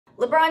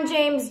LeBron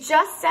James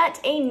just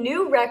set a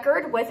new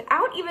record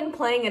without even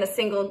playing in a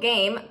single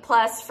game.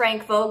 Plus,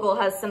 Frank Vogel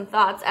has some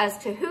thoughts as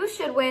to who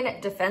should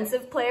win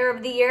Defensive Player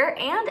of the Year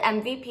and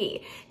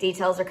MVP.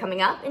 Details are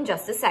coming up in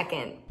just a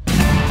second.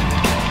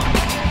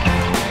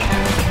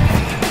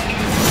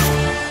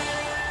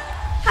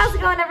 How's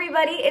it going,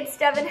 everybody? It's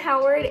Devin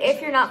Howard.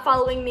 If you're not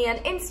following me on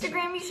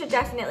Instagram, you should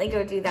definitely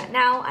go do that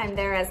now. I'm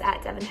there as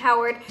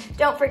 @DevinHoward.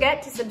 Don't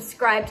forget to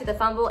subscribe to the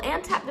Fumble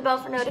and tap the bell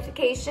for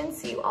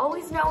notifications so you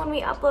always know when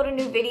we upload a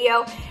new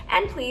video,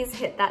 and please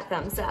hit that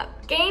thumbs up.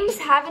 Games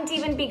haven't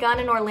even begun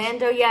in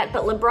Orlando yet,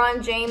 but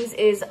LeBron James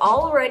is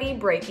already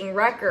breaking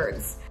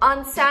records.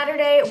 On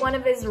Saturday, one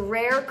of his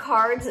rare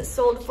cards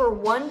sold for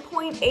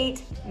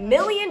 $1.8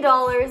 million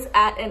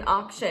at an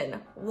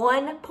auction.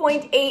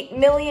 $1.8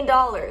 million.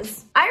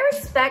 I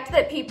respect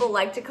that people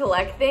like to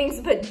collect things,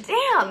 but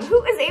damn,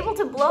 who is able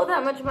to blow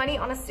that much money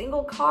on a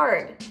single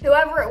card?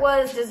 Whoever it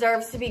was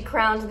deserves to be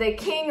crowned the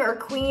king or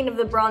queen of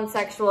the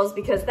bronzexuals,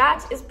 because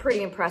that is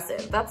pretty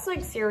impressive. That's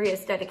like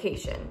serious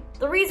dedication.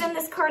 The reason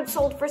this card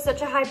sold for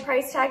such a high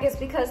price tag is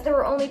because there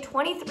were only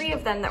 23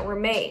 of them that were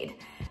made.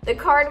 The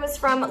card was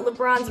from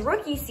LeBron's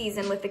rookie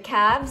season with the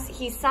Cavs.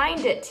 He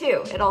signed it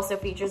too. It also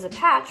features a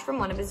patch from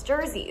one of his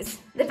jerseys.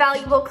 The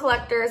valuable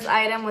collector's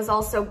item was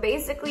also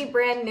basically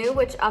brand new,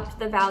 which upped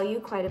the value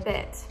quite a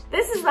bit.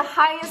 This is the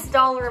highest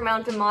dollar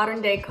amount a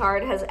modern day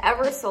card has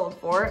ever sold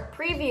for.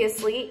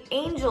 Previously,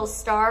 Angels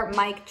star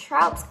Mike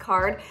Trout's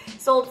card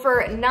sold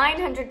for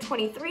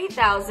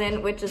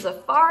 $923,000, which is a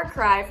far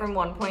cry from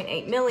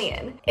 $1.8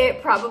 million.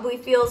 It probably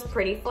feels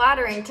pretty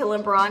flattering to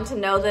LeBron to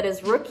know that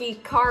his rookie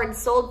card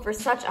sold for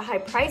such a high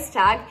price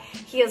tag.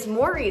 He has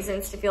more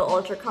reasons to feel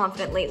ultra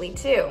confident lately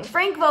too.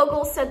 Frank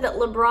Vogel said that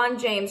LeBron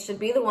James should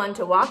be the one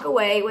to walk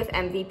away with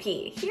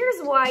MVP.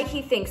 Here's why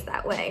he thinks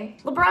that way.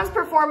 LeBron's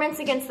performance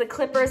against the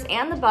Clippers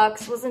and the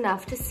Bucks was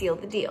enough to seal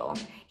the deal.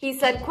 He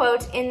said,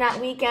 quote, "In that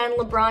weekend,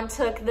 LeBron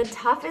took the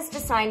toughest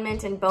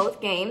assignment in both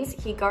games.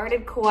 He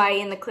guarded Kawhi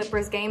in the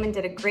Clippers game and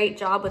did a great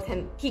job with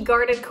him.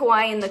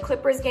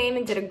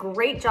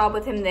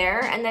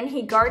 There, and then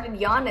he guarded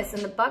Giannis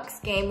in the Bucks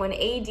game when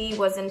AD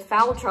was in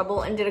foul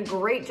trouble and did a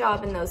great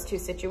job in those two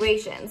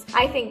situations.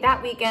 I think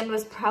that weekend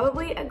was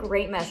probably a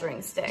great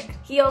measuring stick."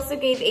 He also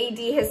gave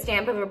AD his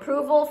stamp of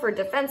approval for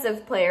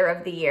Defensive Player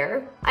of the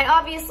Year. "I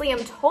obviously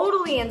am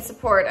totally in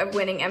support of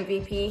winning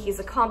MVP. He's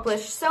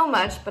accomplished so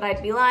much, but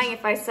I'd be lying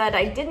if I said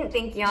I didn't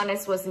think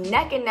Giannis was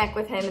neck and neck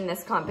with him in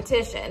this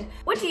competition."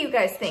 What do you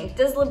guys think?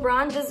 Does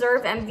LeBron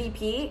deserve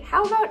MVP?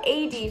 How about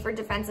AD for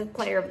Defensive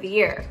Player of the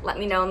Year? Let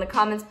me know in the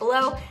comments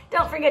below.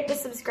 Don't forget to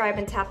subscribe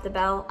and tap the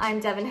bell. I'm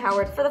Devin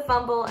Howard for the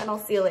Fumble, and I'll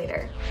see you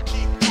later.